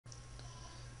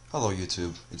Hello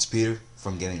YouTube, it's Peter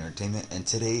from Gaming Entertainment, and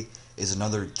today is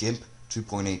another Gimp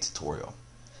 2.8 tutorial.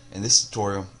 In this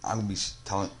tutorial, I'm going to be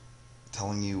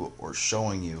telling you or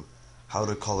showing you how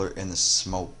to color in the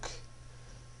smoke.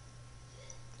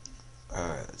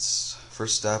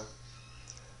 First step,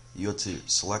 you have to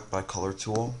select by color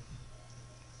tool.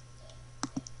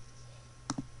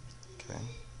 Okay,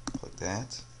 click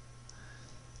that.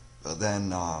 But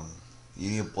then you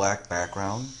need a black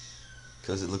background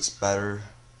because it looks better.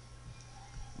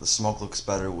 The smoke looks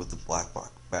better with the black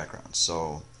background.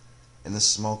 So in the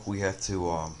smoke we have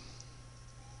to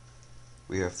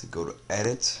go to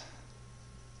edit,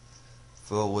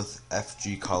 fill with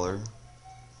FG color.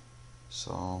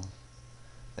 So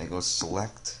then go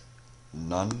select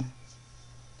none.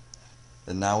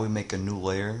 Then now we make a new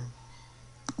layer.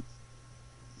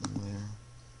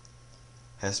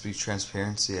 Has to be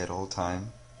transparency at all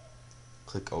time.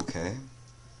 Click OK.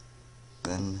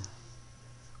 Then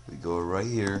we go right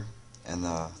here, and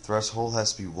the threshold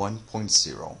has to be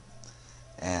 1.0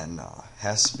 and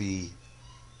has to be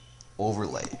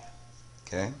overlay.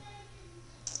 Okay,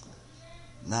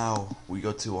 now we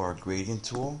go to our gradient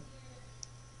tool.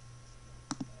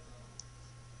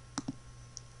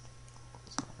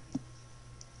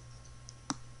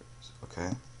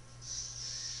 Okay,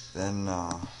 then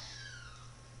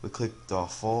we click the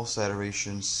full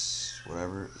saturation,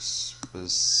 whatever,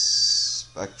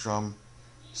 spectrum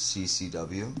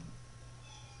CCW.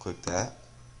 Click that.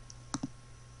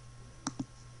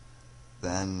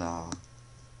 Then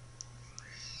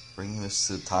bring this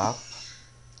to the top,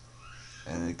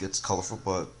 and it gets colorful.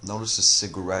 But notice the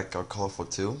cigarette got colorful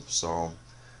too. So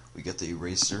we get the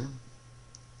eraser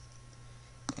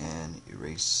and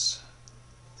erase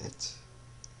it.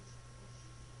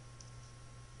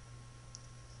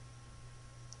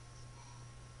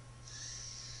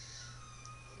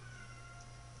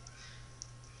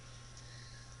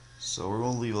 So we're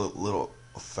going to leave a little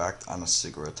effect on the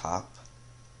cigarette top,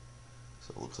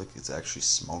 so it looks like it's actually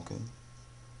smoking.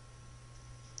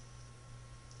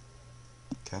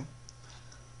 Okay,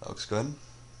 that looks good.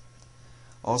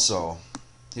 Also,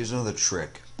 here's another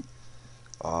trick.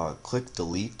 Click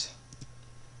delete,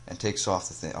 and takes off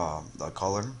the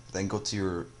color. Then go to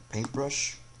your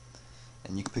paintbrush,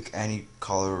 and you can pick any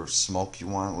color or smoke you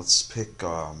want. Let's pick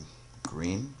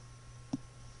green.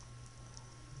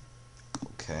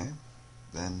 Okay,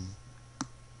 then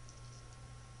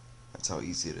that's how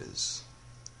easy it is.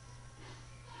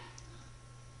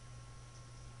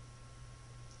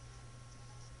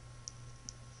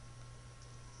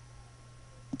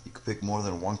 You can pick more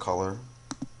than one color.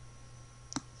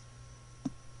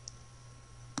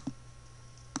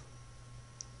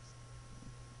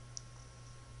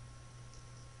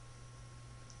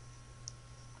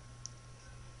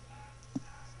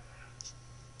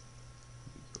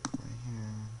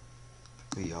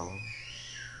 The yellow.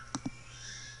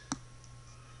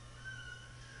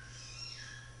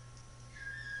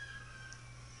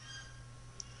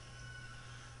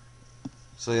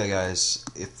 So yeah guys,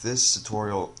 if this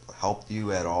tutorial helped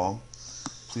you at all,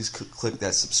 please click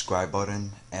that subscribe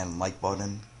button and like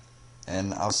button,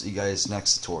 and I'll see you guys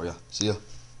next tutorial. See ya.